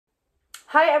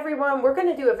Hi everyone, we're going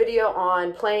to do a video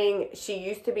on playing She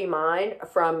Used to Be Mine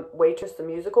from Waitress the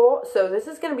Musical. So this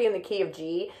is going to be in the key of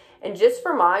G, and just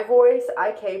for my voice,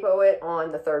 I capo it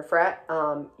on the 3rd fret.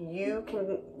 You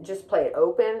can just play it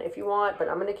open if you want, but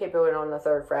I'm going to capo it on the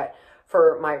 3rd fret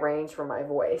for my range for my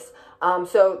voice.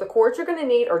 So the chords you're going to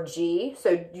need are G,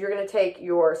 so you're going to take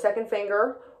your 2nd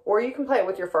finger, or you can play it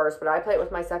with your 1st, but I play it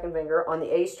with my 2nd finger on the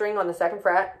A string on the 2nd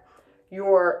fret.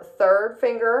 Your 3rd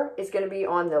finger is going to be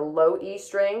on the low E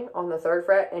string on the 3rd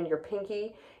fret, and your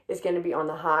pinky is going to be on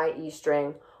the high E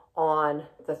string on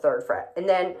the 3rd fret. And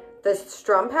then the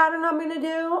strum pattern I'm going to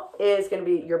do is going to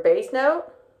be your bass note,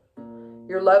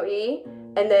 your low E,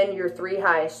 and then your 3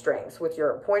 highest strings. With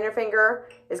your pointer finger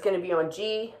is going to be on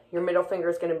G, your middle finger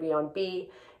is going to be on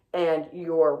B, and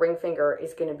your ring finger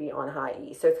is going to be on high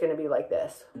E. So it's going to be like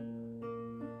this.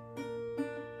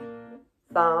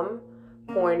 Thumb,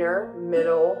 pointer,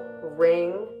 middle,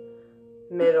 ring,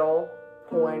 middle,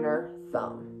 pointer,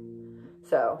 thumb.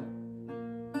 So,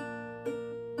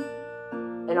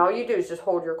 and all you do is just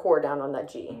hold your chord down on that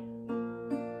G.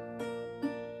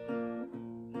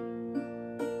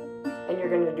 And you're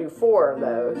going to do 4 of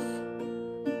those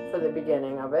for the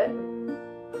beginning of it.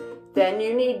 Then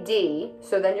you need D,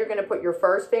 so then you're going to put your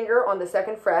 1st finger on the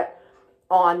 2nd fret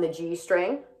on the G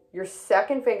string, your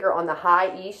 2nd finger on the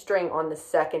high E string on the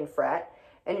 2nd fret,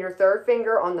 and your 3rd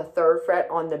finger on the 3rd fret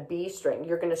on the B string.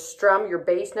 You're going to strum your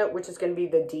bass note, which is going to be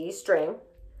the D string,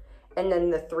 and then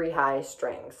the 3 highest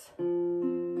strings.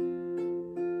 And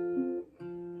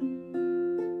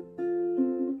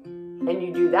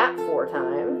you do that 4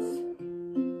 times.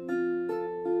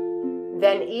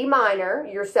 Then E minor,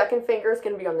 your 2nd finger is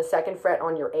going to be on the 2nd fret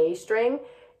on your A string,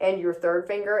 and your 3rd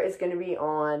finger is going to be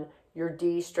on your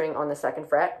D string on the 2nd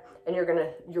fret. And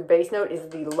your bass note is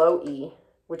the low E,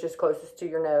 which is closest to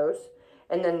your nose,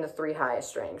 and then the 3 highest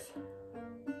strings.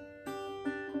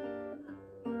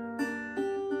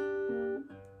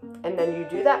 And then you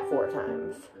do that 4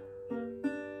 times.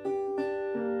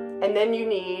 And then you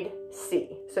need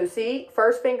C. So C,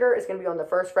 1st finger is going to be on the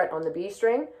 1st fret on the B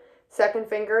string, 2nd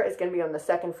finger is going to be on the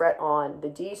 2nd fret on the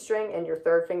D string, and your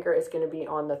 3rd finger is going to be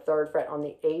on the 3rd fret on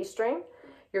the A string.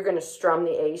 You're going to strum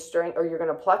the A string, or you're going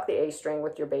to pluck the A string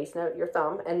with your bass note, your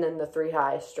thumb, and then the 3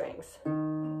 highest strings.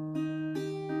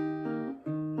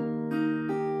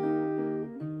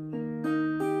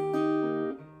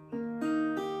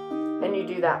 And you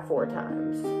do that 4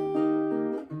 times.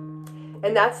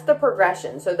 And that's the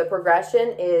progression. So the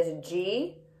progression is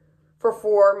G for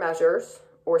 4 measures,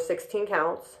 or 16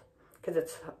 counts, because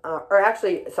it's, or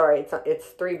actually, sorry, it's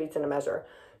 3 beats in a measure.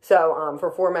 So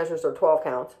for 4 measures or 12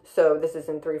 counts. So this is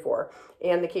in 3/4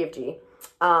 and the key of G.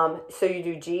 So you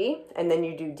do G, and then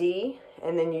you do D,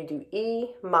 and then you do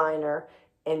E minor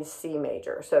and C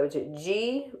major. So it's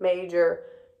G major,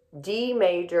 D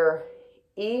major,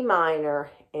 E minor,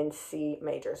 and C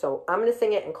major. So I'm going to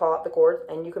sing it and call out the chords,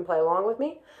 and you can play along with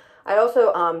me. I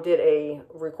also did a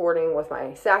recording with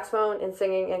my saxophone and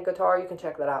singing and guitar. You can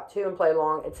check that out too and play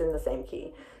along. It's in the same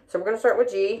key. So we're going to start with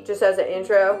G, just as an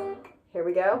intro. Here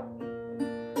we go.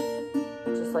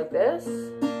 Just like this.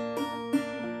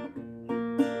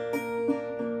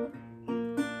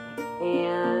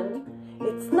 And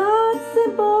it's not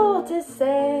simple to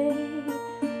say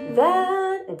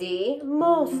that D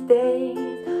most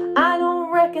days I don't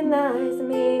recognize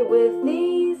me with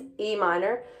these E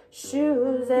minor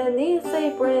shoes and this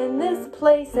apron, this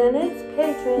place and its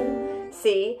patron.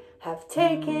 C have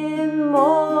taken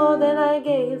more than I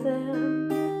gave them.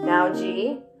 Now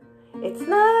G, it's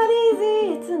not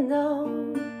easy to know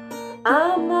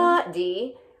I'm not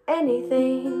D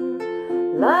anything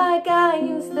like I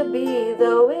used to be,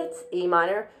 though it's E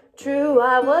minor. True,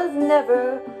 I was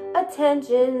never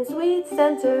attention sweet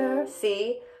center.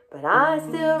 C, but I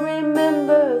still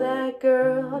remember that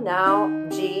girl. Now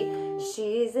G,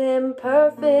 she's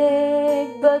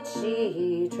imperfect, but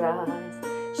she tries.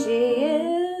 She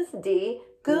is D,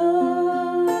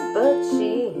 good, but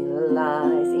she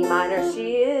lies. E minor,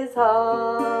 she is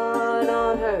hard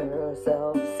on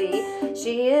herself. C,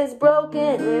 she is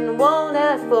broken and won't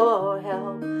ask for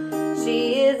help.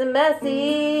 She is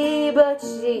messy, but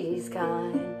she's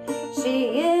kind.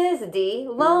 She is D,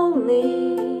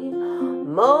 lonely.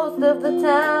 Most of the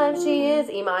time she is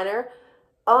E minor.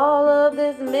 All of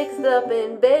this mixed up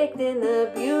and baked in the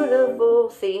beautiful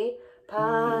C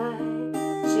pie.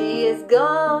 She is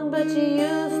gone, but she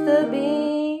used to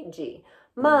be G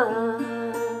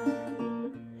mine.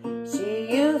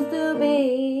 She used to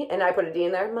be, and I put a D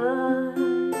in there,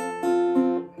 mine.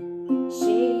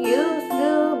 She used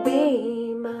to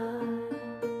be mine.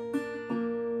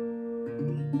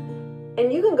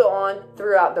 And you can go on through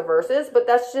throughout the verses, but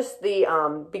that's just the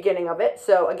beginning of it.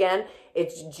 So again,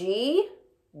 it's G,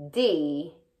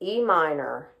 D, E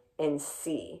minor, and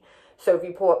C. So if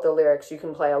you pull up the lyrics, you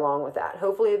can play along with that.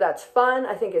 Hopefully that's fun.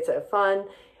 I think it's a fun,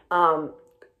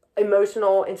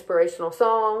 emotional, inspirational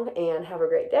song, and have a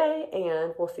great day,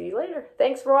 and we'll see you later.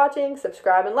 Thanks for watching.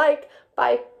 Subscribe and like.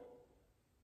 Bye.